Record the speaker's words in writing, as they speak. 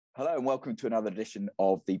Hello and welcome to another edition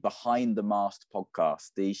of the Behind the Mast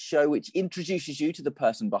podcast, the show which introduces you to the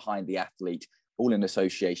person behind the athlete, all in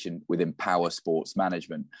association with Empower Sports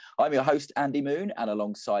Management. I'm your host, Andy Moon, and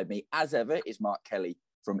alongside me, as ever, is Mark Kelly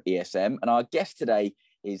from ESM. And our guest today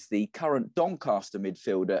is the current Doncaster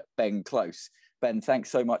midfielder, Ben Close. Ben,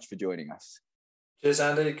 thanks so much for joining us. Cheers,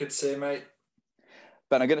 Andy. Good to see you, mate.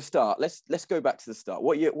 Ben, I'm going to start. Let's go back to the start.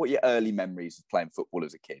 What are your early memories of playing football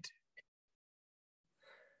as a kid?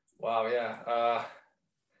 Wow, yeah.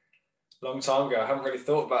 Long time ago. I haven't really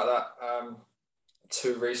thought about that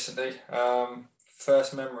too recently.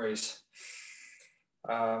 First memories.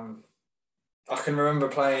 I can remember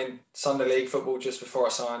playing Sunday League football just before I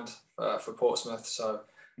signed for Portsmouth. So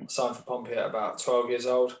I signed for Pompey at about 12 years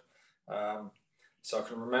old. So I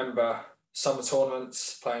can remember summer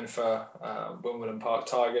tournaments playing for Wimbledon Park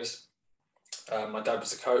Tigers. My dad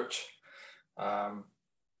was the coach.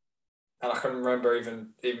 And I can remember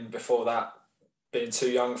even before that, being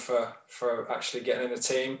too young for actually getting in a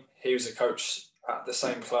team. He was a coach at the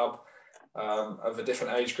same club of a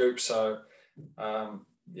different age group. So,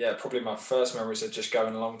 probably my first memories are just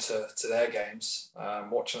going along to their games,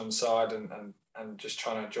 watching on the side and just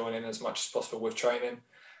trying to join in as much as possible with training.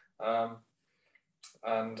 That's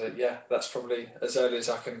probably as early as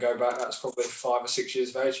I can go back. That's probably 5 or 6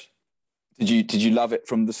 years of age. Did you love it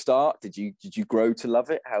from the start? Did you grow to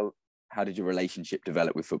love it? How did your relationship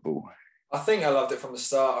develop with football? I think I loved it from the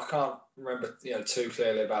start. I can't remember, too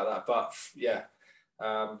clearly about that, but yeah,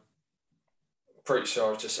 pretty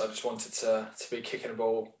sure I just wanted to be kicking a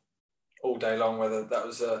ball all day long, whether that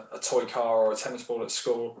was a toy car or a tennis ball at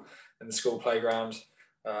school in the school playground,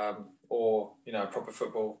 or proper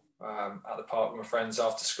football at the park with my friends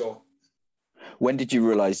after school. When did you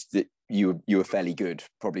realise that you were fairly good,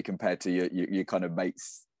 probably compared to your kind of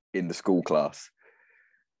mates in the school class?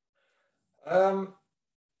 I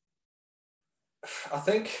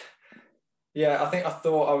think I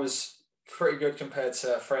thought I was pretty good compared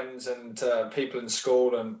to friends and people in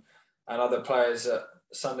school and other players at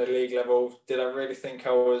Sunday League level. Did I really think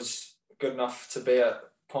I was good enough to be at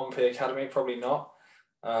Pompey Academy? Probably not.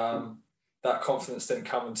 That confidence didn't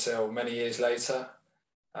come until many years later.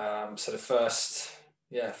 So the first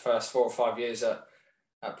 4 or 5 years at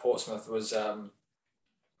Portsmouth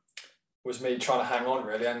was me trying to hang on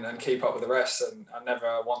really and keep up with the rest. And I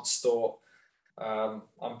never once thought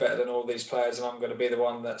I'm better than all these players and I'm going to be the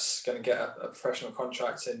one that's going to get a professional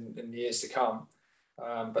contract in the years to come.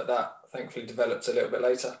 But that thankfully developed a little bit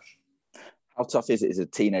later. How tough is it as a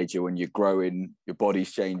teenager when you're growing, your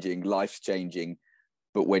body's changing, life's changing,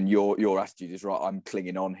 but when your attitude is right, I'm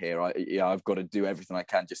clinging on here. I've got to do everything I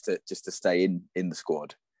can just to stay in the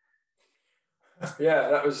squad. Yeah,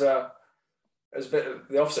 that was it was a bit of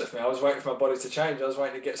the opposite for me. I was waiting for my body to change. I was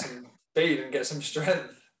waiting to get some speed and get some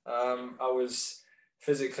strength. I was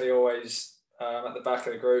physically always at the back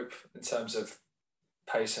of the group in terms of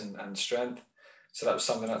pace and strength. So that was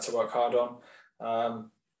something I had to work hard on.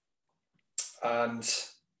 And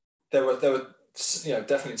there were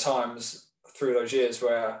definitely times through those years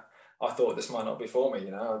where I thought this might not be for me.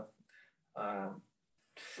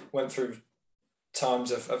 Went through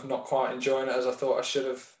times of not quite enjoying it as I thought I should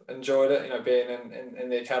have enjoyed it, being in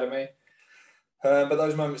the academy. But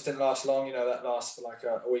those moments didn't last long. That lasts for like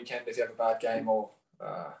a weekend if you have a bad game or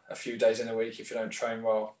a few days in a week if you don't train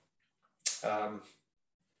well.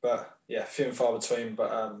 But yeah, few and far between,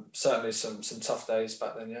 but certainly some tough days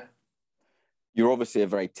back then, yeah. You're obviously a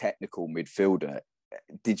very technical midfielder.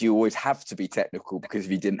 Did you always have to be technical because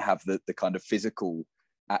if you didn't have the kind of physical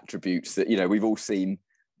attributes that, we've all seen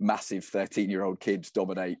massive 13-year-old kids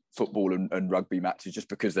dominate football and rugby matches just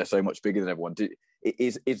because they're so much bigger than everyone?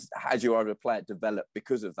 Has your other player developed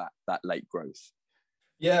because of that late growth?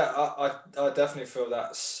 Yeah, I definitely feel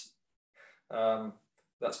that's part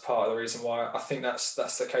of the reason why. I think that's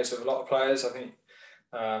the case with a lot of players. I think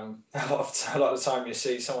a lot of the time you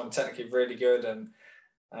see someone technically really good and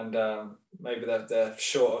maybe they're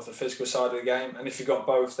short of the physical side of the game. And if you've got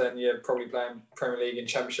both, then you're probably playing Premier League and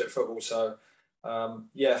Championship football. So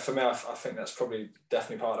for me, I think that's probably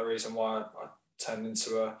definitely part of the reason why I turned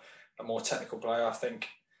into a more technical player. I think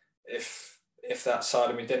if that side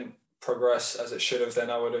of me didn't progress as it should have, then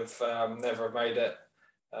I would have never have made it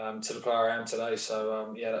to the player I am today.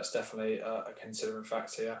 So that's definitely a considering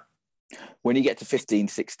factor. Yeah. When you get to 15,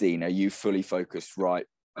 16, are you fully focused? Right,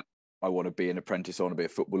 I want to be an apprentice. I want to be a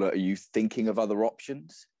footballer. Are you thinking of other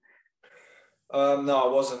options? No, I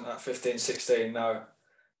wasn't at 15, 16. No.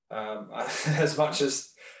 As much as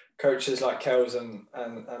coaches like Kells and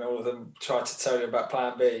all of them tried to tell you about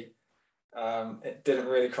Plan B, it didn't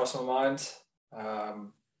really cross my mind.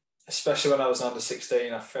 especially when I was under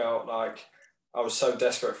 16, I felt like I was so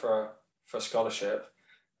desperate for a scholarship.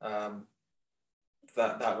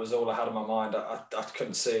 That was all I had in my mind. I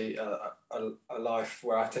couldn't see a life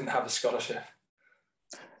where I didn't have a scholarship.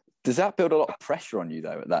 Does that build a lot of pressure on you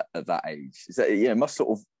though at that age? Is that, it must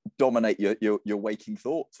sort of dominate your waking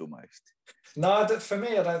thoughts almost? No, for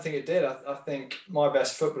me, I don't think it did. I think my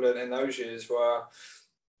best footballer in those years were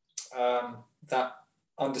that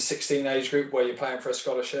under 16 age group where you're playing for a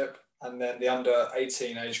scholarship, and then the under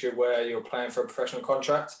 18 age group where you're playing for a professional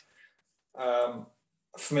contract.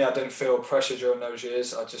 For me, I didn't feel pressure during those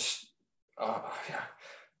years. I just, I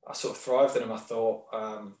sort of thrived in them. I thought,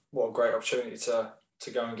 what a great opportunity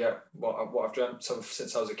to go and get what I've dreamt of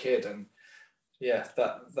since I was a kid. And yeah,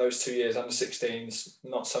 those 2 years, under 16s,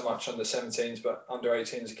 not so much under 17s, but under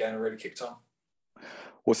 18s again, really kicked on.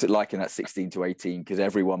 What's it like in that 16 to 18? Because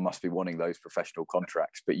everyone must be wanting those professional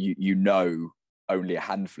contracts, but you know only a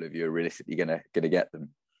handful of you are realistically gonna get them.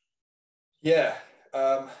 Yeah.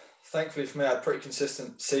 Thankfully for me, I had pretty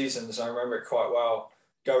consistent seasons. I remember it quite well,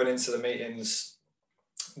 going into the meetings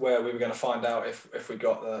where we were going to find out if we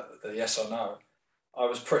got the yes or no. I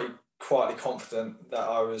was pretty quietly confident that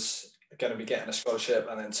I was going to be getting a scholarship,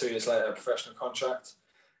 and then 2 years later a professional contract.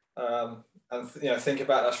 And think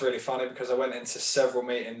about that's really funny, because I went into several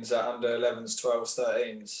meetings at under 11s, 12s,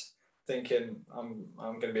 13s, thinking I'm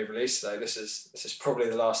going to be released today. This is probably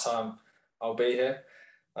the last time I'll be here.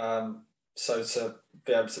 So to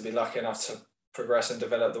be able to be lucky enough to progress and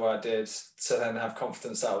develop the way I did, to then have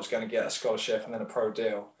confidence that I was going to get a scholarship and then a pro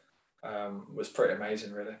deal, was pretty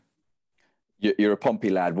amazing, really. You're a Pompey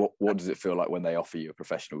lad. What does it feel like when they offer you a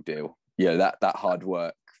professional deal? Yeah, that hard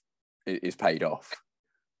work is paid off.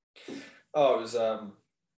 Oh,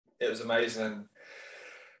 it was amazing, and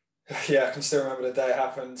yeah, I can still remember the day it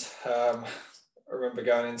happened. I remember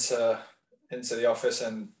going into the office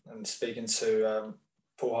and speaking to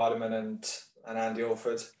Paul Hardiman and Andy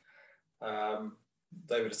Orford.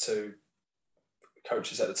 They were the two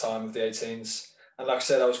coaches at the time of the 18s. And like I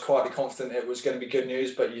said, I was quietly confident it was going to be good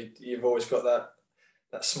news, but you've always got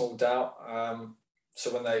that small doubt.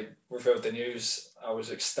 So when they revealed the news, I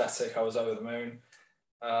was ecstatic. I was over the moon.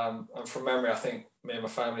 And from memory, I think me and my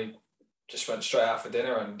family just went straight out for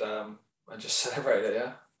dinner and just celebrated it,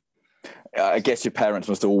 yeah. I guess your parents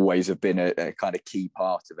must always have been a kind of key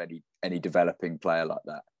part of any developing player like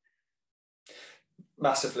that.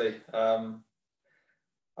 Massively.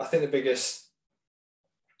 I think the biggest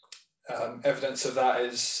evidence of that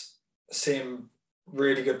is seeing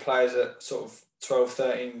really good players at sort of 12,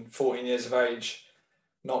 13, 14 years of age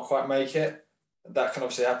not quite make it. That can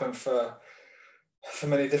obviously happen for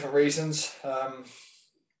many different reasons.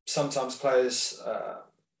 Sometimes players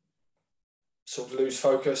sort of lose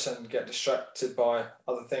focus and get distracted by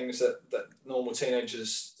other things that normal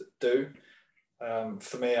teenagers do.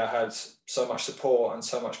 For me, I had so much support and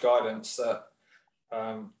so much guidance that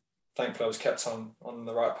thankfully I was kept on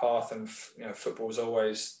the right path, and football was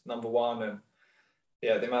always number one. And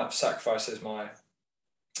yeah, the amount of sacrifices my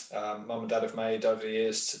mum and dad have made over the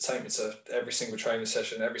years to take me to every single training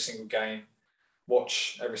session, every single game,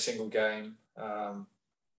 watch every single game,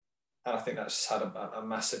 and I think that's had a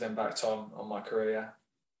massive impact on my career.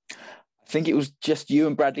 I think it was just you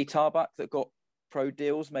and Bradley Tarbuck that got pro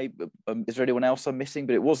deals. Maybe is there anyone else I'm missing?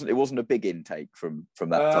 But it wasn't a big intake from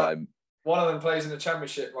that time. One of them plays in the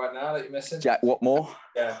Championship right now that you're missing. Jack Watmore?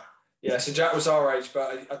 Yeah. So Jack was our age,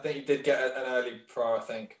 but I think he did get an early pro, I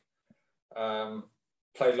think.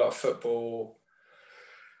 Played a lot of football.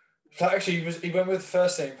 Actually, he went with the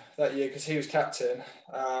first team that year because he was captain.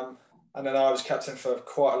 And then I was captain for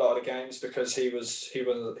quite a lot of the games because he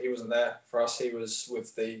wasn't there for us. He was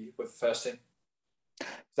with the first team.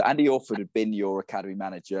 So Andy Orford had been your academy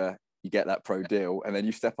manager. You get that pro deal, and then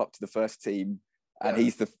you step up to the first team, and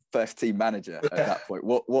he's the first team manager at that point.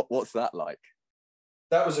 What's that like?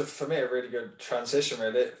 That was for me a really good transition.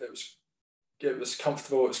 Really, it was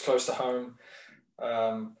comfortable. It was close to home,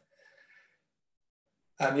 and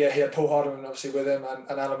yeah, he had Paul Hardiman obviously with him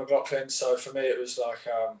and Alan McLaughlin. So for me, it was like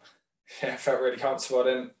it felt really comfortable. I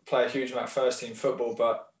didn't play a huge amount of first team football,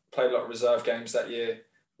 but played a lot of reserve games that year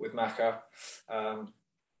with Macca.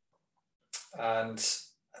 And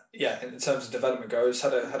yeah, in terms of development goes,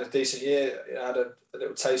 had a decent year. Had a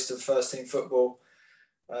little taste of first team football,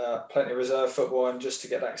 plenty of reserve football, and just to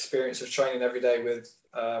get that experience of training every day with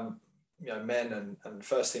men and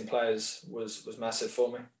first team players was massive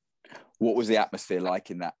for me. What was the atmosphere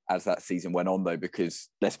like in that as that season went on though? Because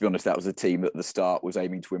let's be honest, that was a team that at the start was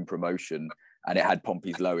aiming to win promotion, and it had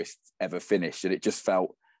Pompey's lowest ever finish, and it just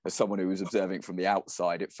felt, as someone who was observing from the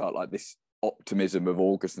outside, it felt like this optimism of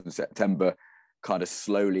August and September kind of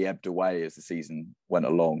slowly ebbed away as the season went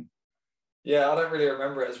along? Yeah, I don't really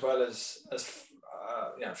remember it as well as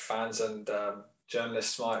fans and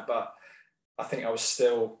journalists might, but I think I was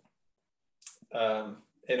still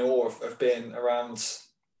in awe of being around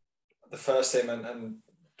the first team and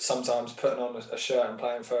sometimes putting on a shirt and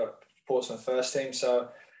playing for Portsmouth first team. So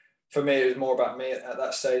for me, it was more about me at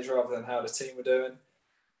that stage rather than how the team were doing.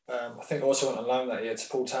 I think I also went on loan that year to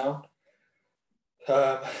Poole Town.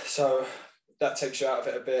 So that takes you out of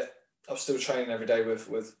it a bit. I was still training every day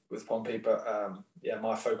with Pompey, but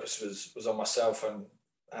my focus was on myself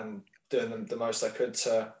and doing the most I could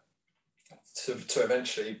to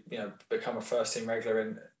eventually, become a first team regular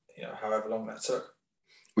in, however long that took.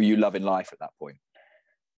 Were you loving life at that point?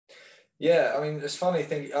 Yeah, I mean, it's funny.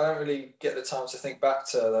 I don't really get the time to think back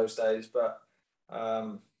to those days, but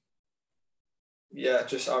I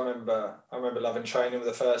remember loving training with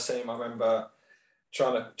the first team. I remember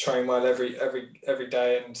trying to train well every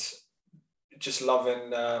day and just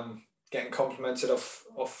loving getting complimented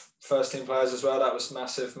off first team players as well. That was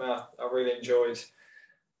massive. Man, I really enjoyed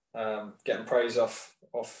getting praise off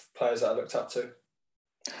players that I looked up to.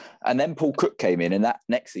 And then Paul Cook came in, and that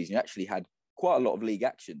next season you actually had quite a lot of league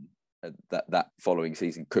action that following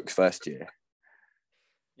season, Cook's first year.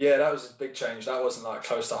 Yeah, that was a big change. That wasn't like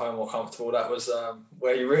close to home or comfortable. That was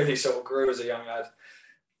where he really sort of grew as a young lad.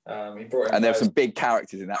 He brought in, and there were some big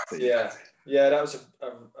characters in that team. Yeah, that was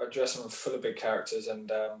a dressing room full of big characters,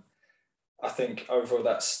 and I think overall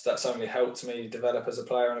that's only helped me develop as a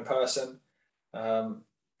player and a person.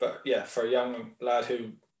 But yeah, for a young lad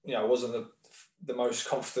who wasn't the most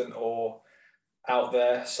confident or out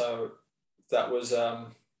there, so that was a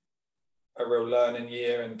real learning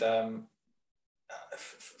year, and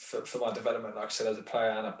for my development, like I said, as a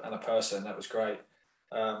player and a person, that was great.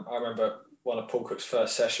 I remember one of Paul Cook's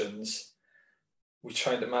first sessions. We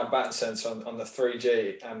trained at Mountbatten Centre on the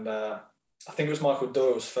 3G, and I think it was Michael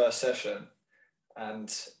Doyle's first session,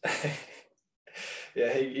 and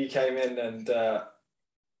he came in and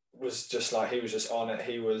was just like, he was just on it.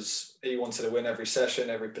 He wanted to win every session,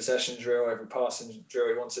 every possession drill, every passing drill.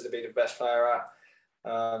 He wanted to be the best player at.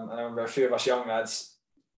 And I remember a few of us young lads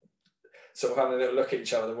sort of having a little look at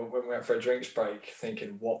each other when we went for a drinks break,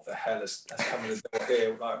 thinking, "What the hell has come in the door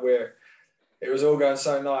here?" Like it was all going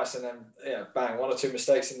so nice, and then bang, one or two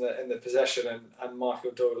mistakes in the possession, and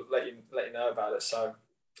Michael Doyle let you know about it. So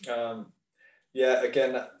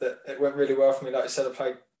again, it went really well for me. Like I said, I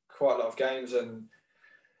played quite a lot of games, and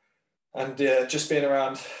just being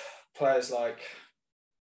around players like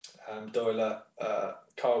Doyle,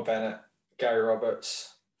 Kyle Bennett, Gary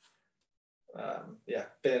Roberts,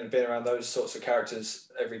 being around those sorts of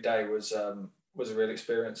characters every day was a real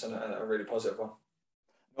experience and a really positive one.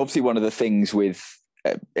 Obviously, one of the things with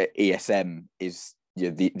ESM is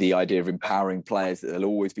the idea of empowering players that they'll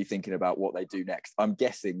always be thinking about what they do next. I'm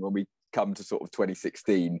guessing when we come to sort of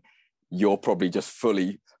 2016, you're probably just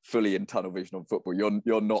fully in tunnel vision on football.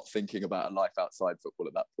 You're not thinking about a life outside football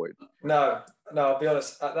at that point. No, I'll be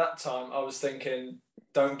honest. At that time, I was thinking,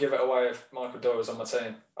 don't give it away if Michael Doyle was on my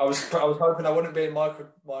team. I was hoping I wouldn't be in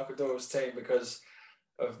Michael Doyle's team because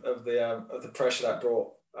of the pressure that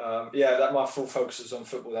brought. That my full focus was on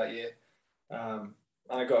football that year.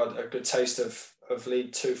 I got a good taste of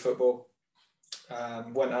League Two football.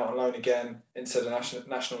 Went out on loan again into the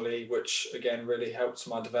National League, which again really helped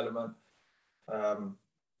my development.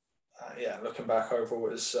 Looking back overall,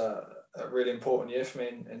 it was a really important year for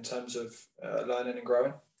me in terms of learning and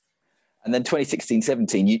growing. And then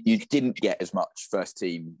 2016-17, you didn't get as much first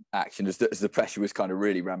team action as the pressure was kind of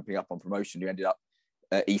really ramping up on promotion. You ended up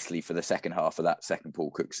at Eastleigh for the second half of that second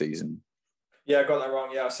Paul Cook season. Yeah, I got that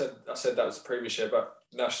wrong. Yeah, I said that was the previous year, but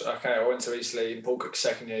I went to Eastleigh in Paul Cook's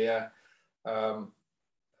second year. Yeah,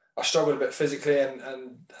 I struggled a bit physically,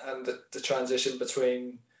 and the transition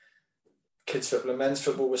between kids football and men's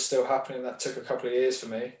football was still happening. That took a couple of years for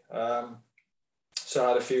me. So I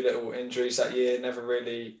had a few little injuries that year. Never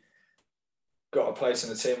really got a place in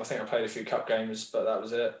the team. I think I played a few cup games, but that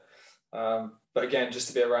was it. But again, just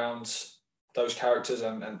to be around those characters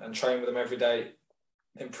and train with them every day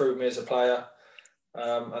improved me as a player.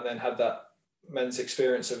 And then had that men's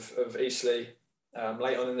experience of Eastleigh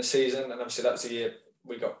late on in the season, and obviously that was the year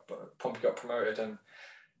Pompey got promoted. And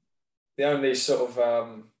the only sort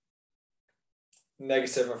of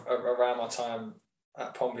negative around my time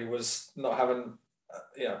at Pompey was not having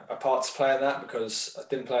a part to play in that, because I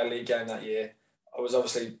didn't play a league game that year. I was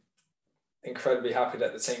obviously incredibly happy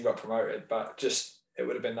that the team got promoted, but just it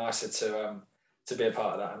would have been nicer to be a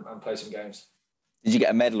part of that and play some games. Did you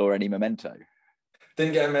get a medal or any memento?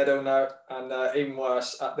 Didn't get a medal, no. And even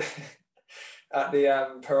worse, at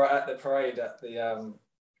the parade at the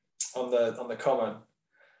on the common.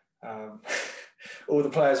 All the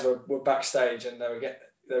players were backstage, and they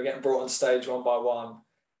were getting brought on stage one by one,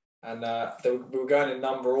 and we were going in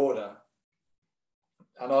number order.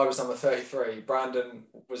 And I was number 33. Brandon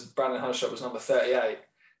Hunshot was number 38.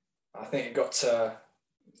 I think it got to,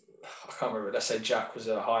 I can't remember. Let's say Jack was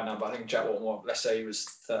a high number. I think Jack Walton, let's say he was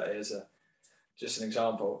 30 as just an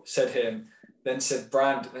example. Said him, then said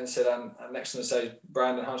Brandon, then said and next on the stage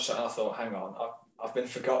Brandon Hunshot. And I thought, hang on, I've been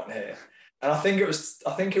forgotten here. And I think it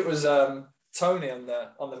was Tony on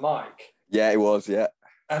the mic. Yeah, it was. Yeah.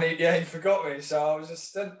 And he forgot me. So I was just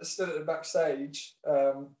stood at the backstage,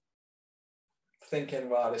 thinking,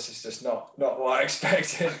 wow, this is just not what I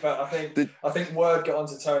expected. But I think word got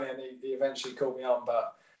onto Tony, and he eventually called me on.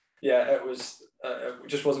 But yeah, it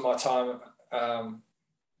just wasn't my time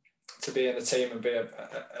to be in the team and be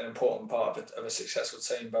an important part of a successful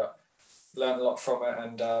team. But learned a lot from it,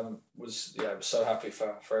 and was so happy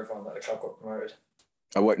for everyone that the club got promoted.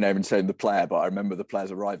 I won't name and shame the player, but I remember the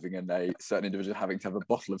players arriving and a certain individual having to have a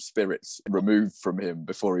bottle of spirits removed from him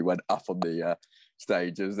before he went up on the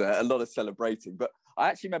stage. There was a lot of celebrating. But I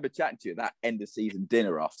actually remember chatting to you at that end of season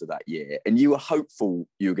dinner after that year, and you were hopeful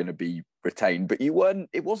you were going to be retained, but you weren't.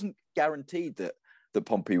 It wasn't guaranteed that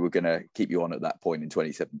Pompey were going to keep you on at that point in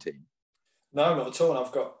 2017. No, not at all. And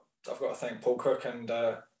I've got to thank Paul Cook and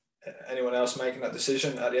anyone else making that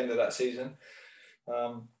decision at the end of that season.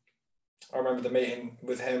 I remember the meeting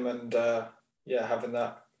with him and having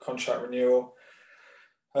that contract renewal,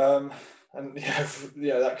 and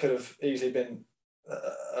that could have easily been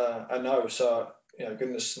a no. So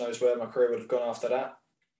goodness knows where my career would have gone after that.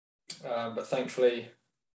 But thankfully,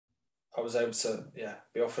 I was able to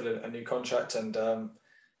be offered a new contract and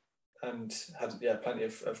had plenty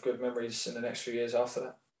of good memories in the next few years after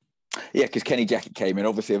that. Yeah, because Kenny Jackett came in,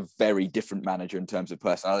 obviously a very different manager in terms of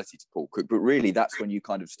personality to Paul Cook, but really that's when you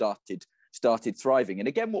kind of started thriving. And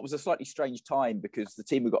again, what was a slightly strange time because the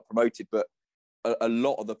team had got promoted, but a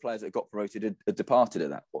lot of the players that got promoted had departed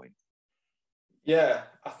at that point. Yeah,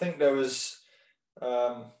 I think there was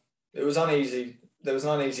it was uneasy. There was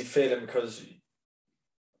an uneasy feeling because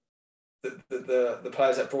the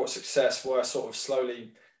players that brought success were sort of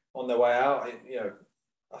slowly on their way out.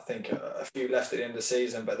 I think a few left at the end of the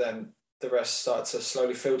season, but then the rest started to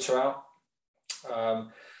slowly filter out. And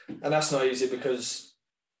that's not easy because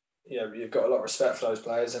you've got a lot of respect for those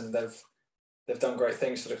players and they've done great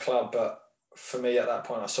things for the club. But for me at that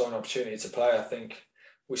point, I saw an opportunity to play. I think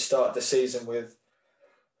we started the season with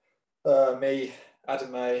me,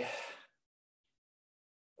 Adam May,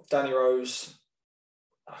 Danny Rose.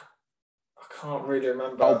 I can't really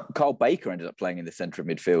remember. Carl Baker ended up playing in the centre of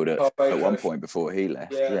midfield at one point before he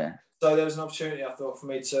left. Yeah. So there was an opportunity, I thought, for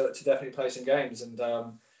me to definitely play some games, and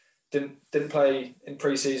didn't play in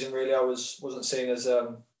pre-season really. I wasn't seen as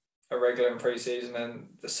a regular in pre-season, and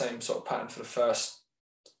the same sort of pattern for the first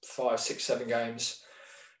 5, 6, 7 games.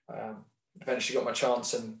 Eventually got my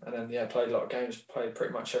chance, and then played a lot of games. Played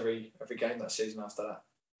pretty much every game that season after that.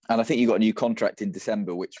 And I think you got a new contract in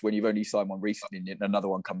December, which when you've only signed one recently and another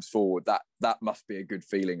one comes forward, that must be a good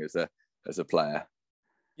feeling as a player.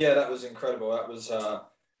 Yeah, that was incredible. That was I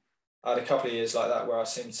had a couple of years like that where I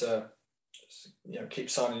seemed to keep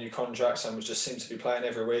signing new contracts and just seemed to be playing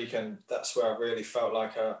every week, and that's where I really felt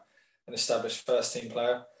like an established first team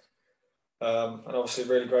player. And obviously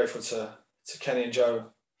really grateful to Kenny and Joe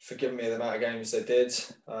for giving me the amount of games they did.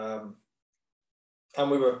 And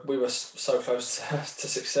we were so close to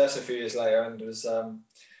success a few years later, and it was a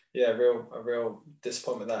real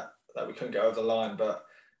disappointment that we couldn't get over the line. But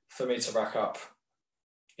for me to rack up,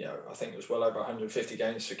 I think it was well over 150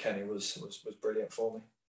 games for Kenny was brilliant for me.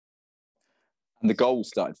 And the goals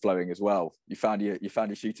started flowing as well. You found your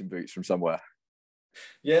shooting boots from somewhere.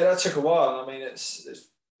 Yeah, that took a while. I mean, it's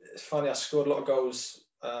funny. I scored a lot of goals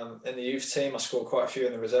in the youth team. I scored quite a few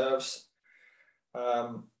in the reserves.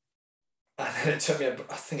 And it took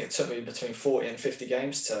me between 40 and 50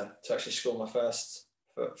 games to actually score my first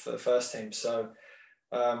for the first team. So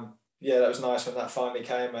that was nice when that finally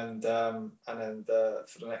came, and then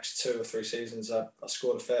for the next 2 or 3 seasons, I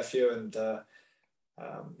scored a fair few, and I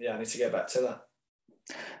need to get back to that.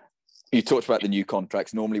 You talked about the new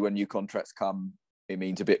contracts. Normally, when new contracts come, it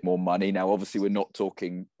means a bit more money. Now, obviously, we're not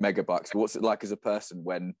talking mega bucks. But what's it like as a person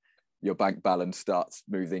when your bank balance starts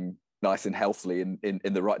moving nice and healthily in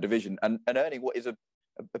the right division and earning what is a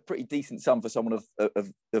pretty decent sum for someone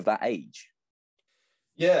of that age?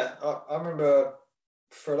 Yeah, I remember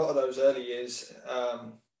for a lot of those early years, I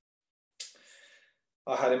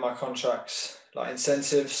had in my contracts like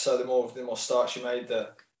incentives. So the more starts you made, the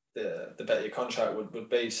better your contract would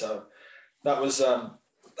be. So that was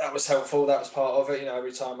helpful. That was part of it.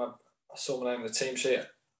 Every time I saw my name on the team sheet,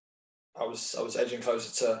 I was edging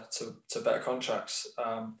closer to better contracts.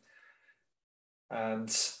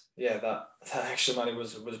 And yeah, that extra money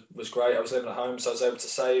was great. I was living at home, so I was able to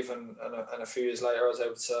save, and a few years later, I was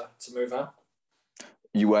able to move out.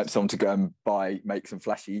 You weren't someone to go and make some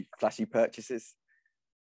flashy purchases?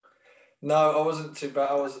 No, I wasn't too bad.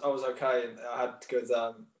 I was okay, and I had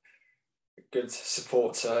good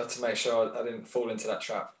support to make sure I didn't fall into that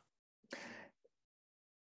trap.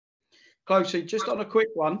 Closely, just on a quick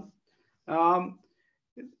one, the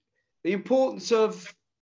importance of,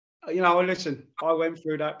 listen, I went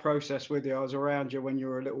through that process with you. I was around you when you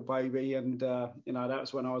were a little baby, and that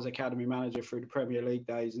was when I was academy manager through the Premier League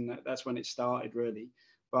days, and that's when it started really.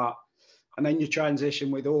 And then you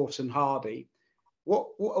transition with Orfs and Hardy. At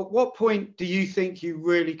what point do you think you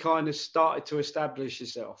really kind of started to establish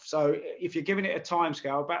yourself? So if you're giving it a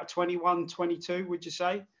timescale, about 21, 22, would you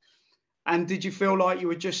say? And did you feel like you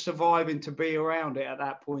were just surviving to be around it at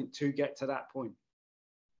that point to get to that point?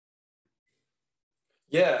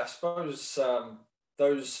 Yeah, I suppose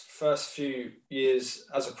those first few years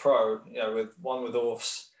as a pro, with one with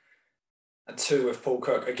Orfs and two with Paul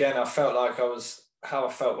Cook, again, I felt like I was how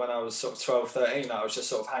I felt when I was sort of 12, 13. I was just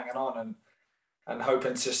sort of hanging on and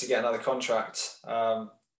hoping just to get another contract. And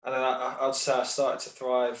then I'd say I started to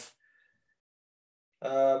thrive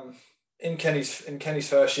in Kenny's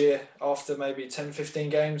first year. After maybe 10, 15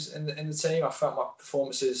 games in the team, I felt my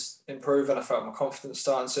performances improve, and I felt my confidence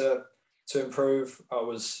starting to improve. I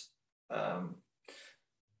was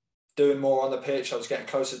doing more on the pitch. I was getting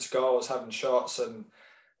closer to goal. I was having shots, and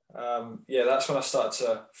that's when I started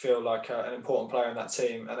to feel like an important player in that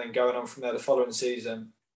team. And then going on from there, the following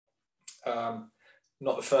season,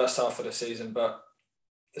 not the first half of the season, but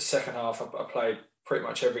the second half, I played pretty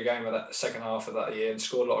much every game of that second half of that year and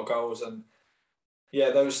scored a lot of goals. And yeah,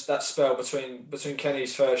 that spell between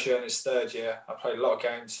Kenny's first year and his third year, I played a lot of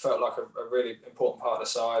games, felt like a really important part of the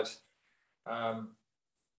side,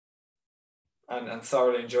 and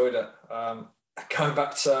thoroughly enjoyed it. Going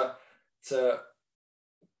back to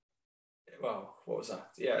well, what was that?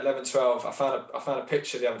 Yeah, 11, 12. I found a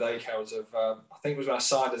picture the other day, Kels, of I think it was when I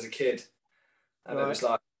signed as a kid, and It was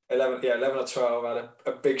like 11 or 12. I had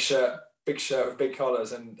a big shirt with big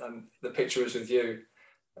collars, and the picture was with you,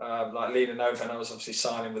 like leaning over, and I was obviously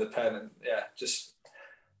signing with a pen, and yeah, just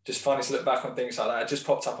funny to look back on things like that. It just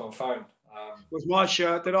popped up on my phone. Was my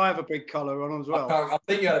shirt? Did I have a big collar on as well? I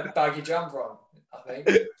think you had a baggy jumper on. I think,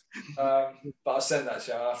 but I'll send that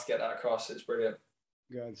to you. I'll have to get that across. It's brilliant.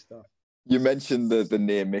 Good stuff. You mentioned the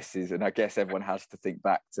near misses, and I guess everyone has to think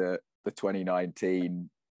back to the 2019,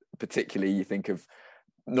 particularly. You think of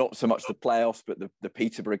not so much the playoffs, but the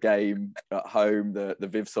Peterborough game at home, the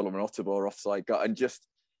Viv Solomon Ottobor offside gut, and just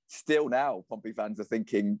still now, Pompey fans are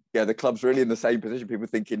thinking, yeah, the club's really in the same position. People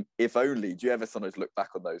thinking, if only. Do you ever sometimes look back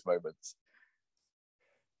on those moments?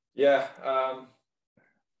 Yeah,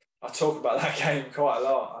 I talk about that game quite a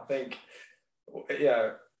lot. I think,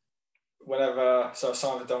 yeah. So I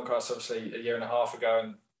signed with Doncaster obviously a year and a half ago,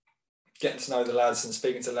 and getting to know the lads and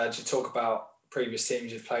speaking to the lads, you talk about previous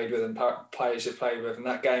teams you've played with and players you've played with, and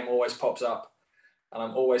that game always pops up, and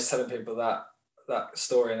I'm always telling people that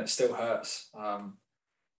story, and it still hurts,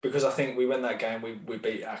 because I think we win that game, we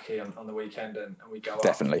beat Aki on the weekend, and we go up.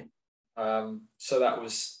 Definitely. So that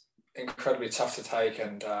was incredibly tough to take,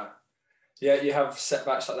 and you have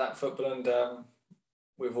setbacks like that in football, and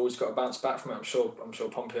we've always got to bounce back from it. I'm sure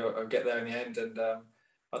Pompey will get there in the end, and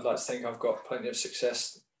I'd like to think I've got plenty of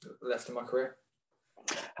success left in my career.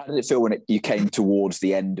 How did it feel when you came towards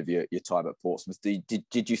the end of your time at Portsmouth?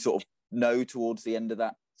 Did you sort of know towards the end of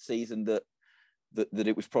that season that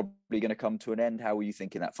it was probably going to come to an end? How were you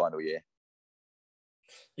thinking that final year?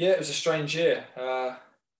 Yeah, it was a strange year.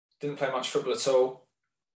 Didn't play much football at all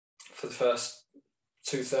for the first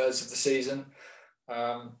 2/3 of the season.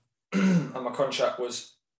 And my contract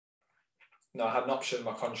I had an option in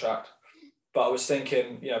my contract, but I was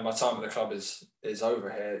thinking, my time at the club is over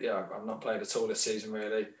here. I'm not playing at all this season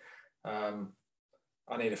really.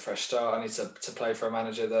 I need a fresh start. I need to play for a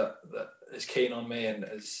manager that is keen on me and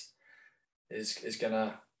is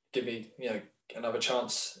gonna give me another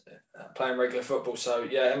chance at playing regular football. So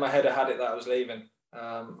in my head I had it that I was leaving,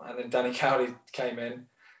 and then Danny Cowley came in,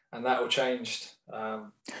 and that all changed.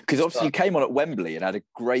 Because obviously you came on at Wembley and had a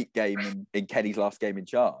great game in Kenny's last game in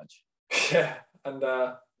charge. Yeah, and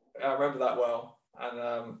I remember that well.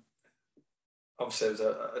 And obviously it was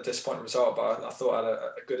a disappointing result, but I thought I had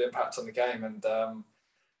a good impact on the game. And that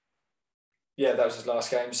was his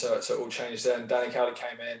last game, so it all changed then. Danny Cowley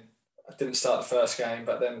came in, didn't start the first game,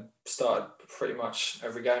 but then started pretty much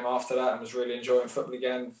every game after that and was really enjoying football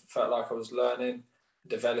again. Felt like I was learning,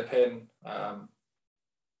 developing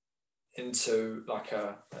into like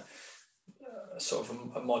a sort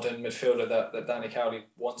of a modern midfielder that Danny Cowley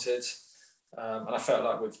wanted. And I felt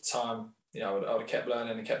like with time, I would have kept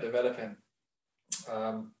learning and kept developing.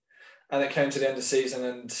 And it came to the end of the season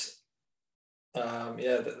and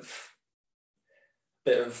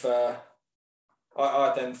bit of...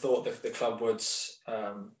 I then thought that the club would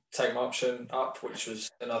take my option up, which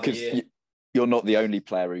was another year. You're not the only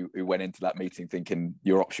player who went into that meeting thinking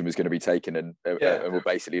your option was going to be taken and were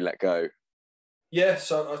basically let go. Yeah,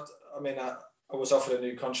 so I was offered a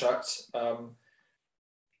new contract,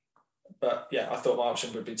 but yeah, I thought my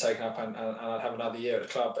option would be taken up and I'd have another year at the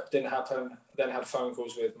club, but it didn't happen. Then had phone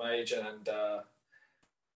calls with my agent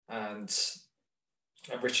and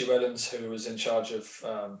Richie Wellens, who was in charge of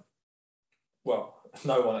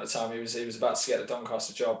no one at the time. He was about to get the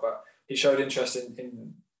Doncaster job, but he showed interest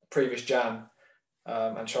in previous Jan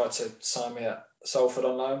and tried to sign me at Salford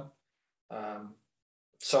on loan.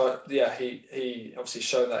 He obviously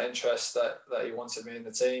showed that interest that he wanted me in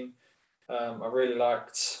the team. I really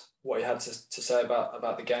liked what he had to say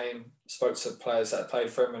about the game. Spoke to players that had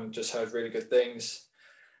played for him and just heard really good things.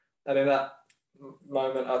 And in that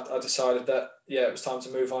moment, I decided that it was time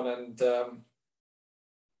to move on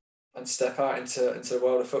and step out into the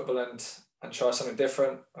world of football and try something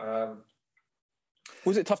different.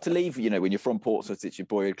 Was it tough to leave? When you're from Portsmouth, it's your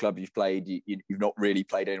boyhood club. You've played. You've not really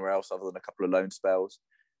played anywhere else other than a couple of loan spells.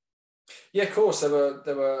 Yeah, of course. There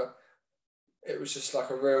were. It was just like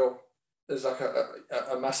there's like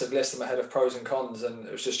a massive list in my head of pros and cons, and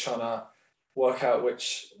it was just trying to work out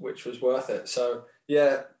which was worth it. So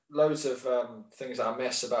yeah, loads of things that I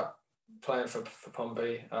miss about playing for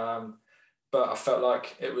Pompey. But I felt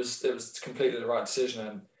like it was completely the right decision,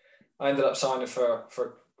 and I ended up signing for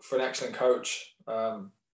an excellent coach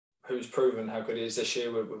who's proven how good he is this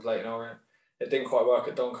year with Leyton Orient. It didn't quite work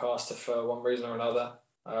at Doncaster for one reason or another,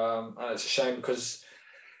 and it's a shame because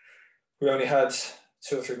we only had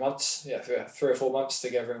 2 or 3 months, 3 or 4 months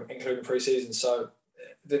together, including pre-season. So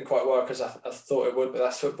it didn't quite work as I thought it would, but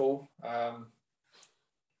that's football. I'm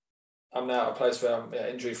now at a place where I'm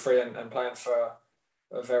injury-free and playing for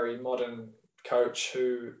a very modern coach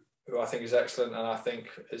who I think is excellent and I think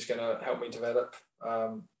is going to help me develop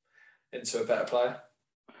into a better player.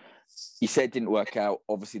 You said it didn't work out.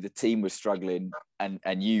 Obviously, the team was struggling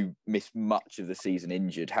and you missed much of the season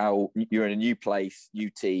injured. How you're in a new place, new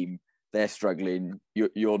team, they're struggling.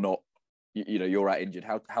 You're not, you're out injured.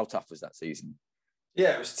 How tough was that season?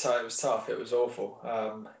 Yeah, it was tough. It was awful.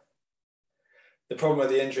 The problem with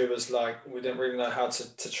the injury was we didn't really know how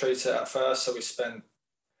to treat it at first. So we spent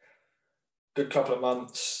good couple of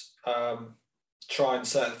months trying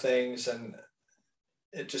certain things and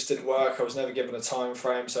it just didn't work. I was never given a time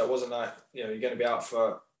frame, so it wasn't like you're going to be out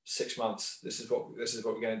for 6 months. This is what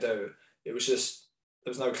we're going to do. It was just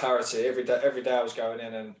there was no clarity. Every day I was going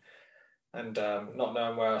in and not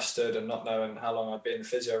knowing where I stood and not knowing how long I'd be in the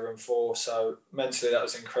physio room for. So mentally that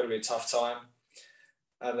was an incredibly tough time.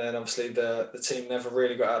 And then obviously the team never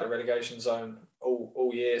really got out of the relegation zone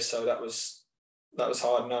all year, so that was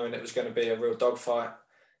hard, knowing it was going to be a real dogfight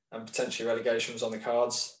and potentially relegation was on the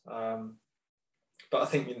cards. But I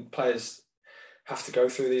think players have to go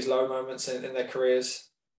through these low moments in their careers.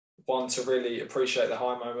 One, to really appreciate the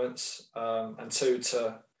high moments, and two,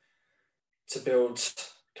 to build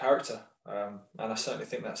character. And I certainly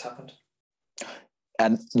think that's happened.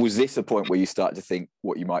 And was this a point where you started to think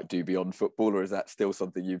what you might do beyond football, or is that still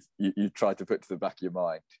something you've tried to put to the back of your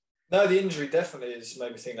mind? No, the injury definitely has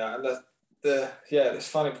made me think that. And it's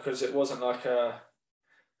funny because it wasn't like a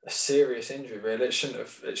serious injury, really. It shouldn't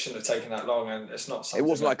have taken that long, and it's not something. It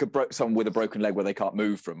wasn't like someone with a broken leg where they can't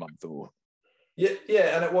move for a month or.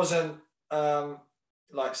 Yeah, and it wasn't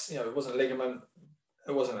it wasn't a ligament,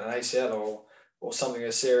 it wasn't an ACL or something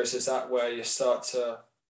as serious as that where you start to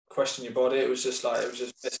question your body. It was just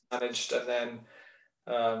mismanaged, and then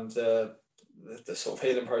the sort of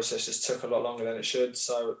healing process just took a lot longer than it should.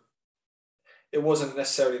 So it wasn't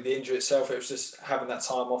necessarily the injury itself. It was just having that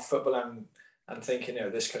time off football and thinking,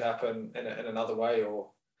 this could happen in another way,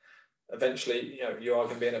 or eventually, you are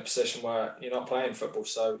going to be in a position where you're not playing football.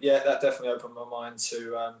 So yeah, that definitely opened my mind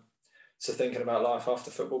to thinking about life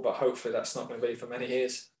after football. But hopefully, that's not going to be for many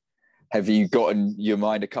years. Have you got in your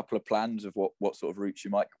mind a couple of plans of what sort of routes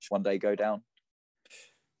you might one day go down?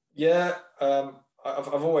 Yeah,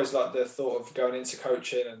 I've always liked the thought of going into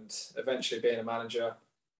coaching and eventually being a manager.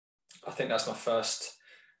 I think that's my first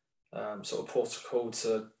sort of port of call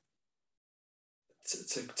to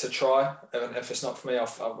to try. And if it's not for me,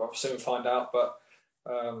 I'll soon find out. But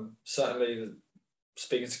certainly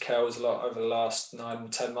speaking to Kells a lot over the last 9 or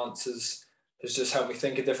 10 months has just helped me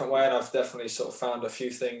think a different way. And I've definitely sort of found a few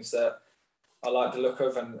things that I like the look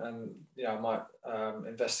of, and I might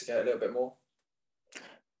investigate a little bit more.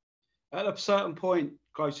 At a certain point,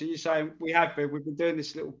 Closer, you're saying we've been doing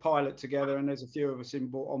this little pilot together, and there's a few of us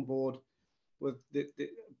on board with the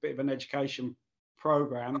bit of an education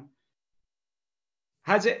program.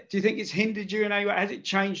 Do you think it's hindered you in any way? Has it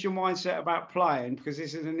changed your mindset about playing? Because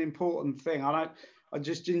this is an important thing. I'm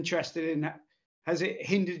just interested in, has it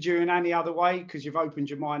hindered you in any other way? Because you've opened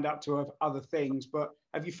your mind up to other things, but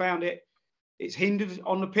have you found it's hindered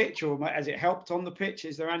on the pitch, or has it helped on the pitch?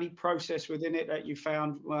 Is there any process within it that you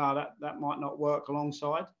found, well, that might not work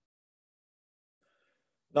alongside?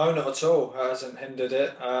 No, not at all. It hasn't hindered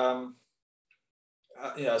it.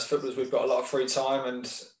 As footballers, we've got a lot of free time,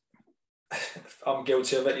 and I'm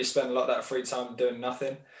guilty of it. You spend a lot of that free time doing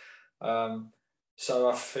nothing. So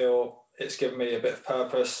I feel it's given me a bit of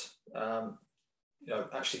purpose,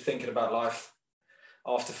 actually thinking about life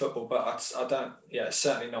after football. But I don't, it's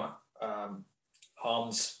certainly not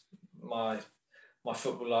harms my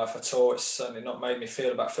football life at all. It's certainly not made me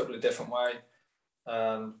feel about football a different way.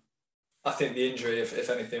 I think the injury, if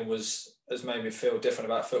anything, has made me feel different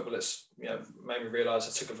about football. It's made me realise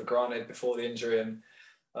I took it for granted before the injury, and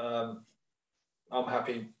I'm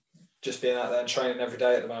happy just being out there and training every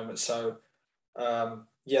day at the moment. So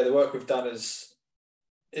the work we've done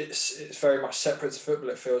it's very much separate to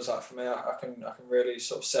football. It feels like for me, I can really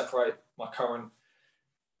sort of separate my current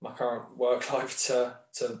work life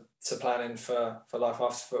to planning for life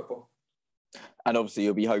after football. And obviously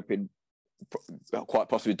you'll be hoping, quite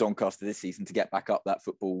possibly Doncaster this season, to get back up that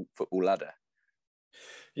football ladder.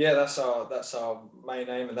 Yeah, that's our main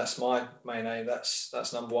aim, and that's my main aim.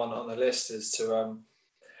 That's number one on the list, is to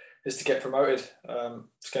get promoted.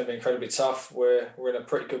 It's going to be incredibly tough. We're in a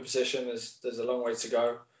pretty good position. There's a long way to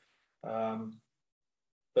go,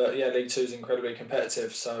 but League Two is incredibly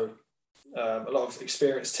competitive. So a lot of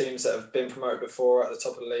experienced teams that have been promoted before are at the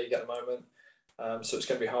top of the league at the moment. So it's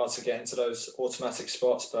going to be hard to get into those automatic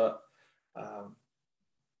spots, but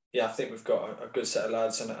I think we've got a good set of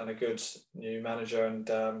lads and a good new manager, and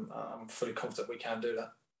I'm fully confident we can do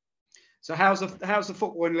that. So how's the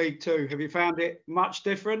football in League Two? Have you found it much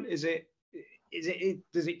different? Does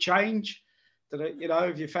it change?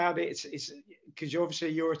 Have you found it's because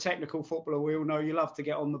you're a technical footballer. We all know you love to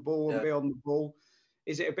get on the ball and be on the ball.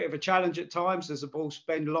 Is it a bit of a challenge at times? Does the ball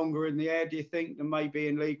spend longer in the air, do you think, than maybe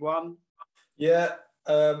in League One? Yeah,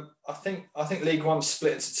 I think League One's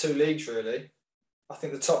split into two leagues, really. I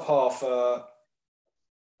think the top half, the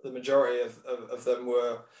majority of them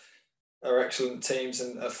are excellent teams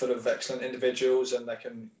and are full of excellent individuals, and they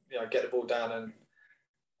can get the ball down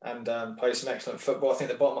and play some excellent football. I think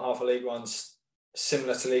the bottom half of League One's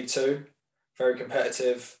similar to League Two, very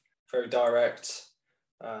competitive, very direct,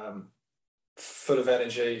 full of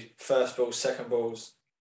energy, first balls, second balls.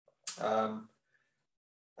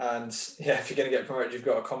 And if you're going to get promoted, you've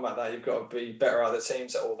got to combat that. You've got to be better at the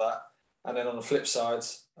teams at all that. And then on the flip side,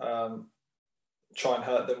 try and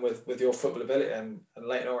hurt them with your football ability. And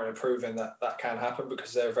Leyton Orient are proving that can happen,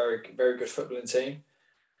 because they're a very, very good footballing team.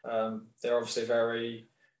 They're obviously very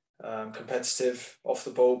competitive off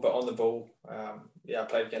the ball, but on the ball, I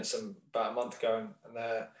played against them about a month ago, and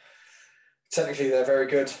they're very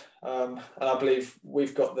good. And I believe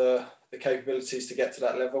we've got the capabilities to get to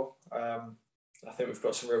that level. I think we've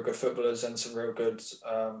got some real good footballers and some real good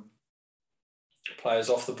players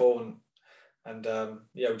off the ball, and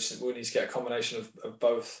we need to get a combination of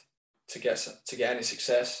both to get any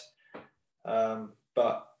success.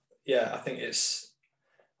 But I think it's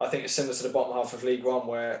similar to the bottom half of League One,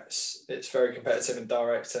 where it's very competitive and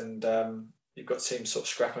direct, and you've got teams sort of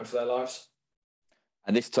scrapping for their lives.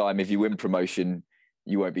 And this time, if you win promotion,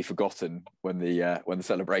 you won't be forgotten when the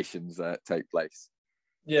celebrations take place.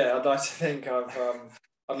 Yeah, I'd like to think I'll play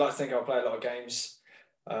a lot of games.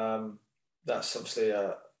 That's obviously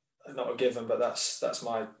not a given, but that's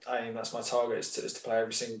my aim. That's my target, is to play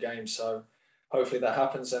every single game. So hopefully that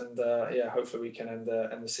happens, and hopefully we can end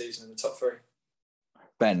the season in the top three.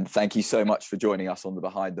 Ben, thank you so much for joining us on the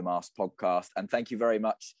Behind the Mask podcast, and thank you very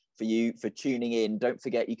much for tuning in. Don't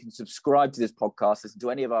forget, you can subscribe to this podcast, listen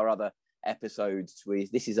to any of our other episodes.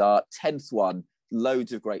 This is our 10th one.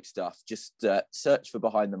 Loads of great stuff. Just search for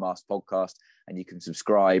Behind the Mask podcast, and you can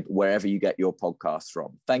subscribe wherever you get your podcasts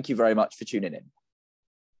from. Thank you very much for tuning in.